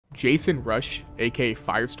Jason Rush, aka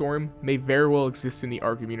Firestorm, may very well exist in the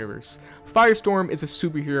Arkham universe. Firestorm is a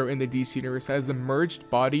superhero in the DC universe that has the merged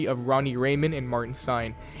body of Ronnie Raymond and Martin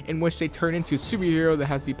Stein, in which they turn into a superhero that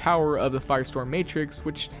has the power of the Firestorm Matrix,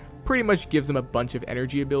 which pretty much gives them a bunch of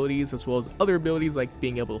energy abilities as well as other abilities like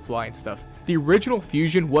being able to fly and stuff. The original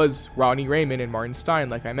fusion was Ronnie Raymond and Martin Stein,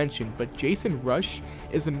 like I mentioned, but Jason Rush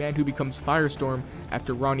is the man who becomes Firestorm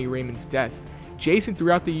after Ronnie Raymond's death. Jason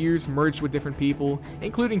throughout the years merged with different people,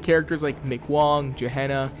 including characters like Mick Wong,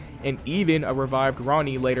 Gehenna, and even a revived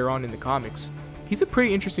Ronnie later on in the comics. He's a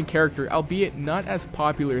pretty interesting character, albeit not as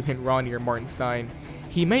popular than Ronnie or Martin Stein.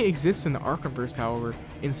 He may exist in the Arkhamverse, however.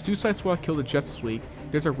 In Suicide Squad Kill the Justice League,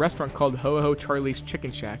 there's a restaurant called Ho Ho Charlie's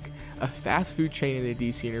Chicken Shack, a fast food chain in the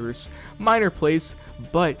DC universe. Minor place,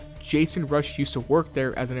 but Jason Rush used to work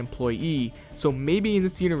there as an employee, so maybe in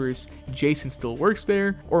this universe, Jason still works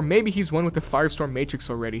there, or maybe he's one with the Firestorm Matrix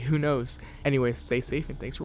already, who knows. Anyways, stay safe and thanks for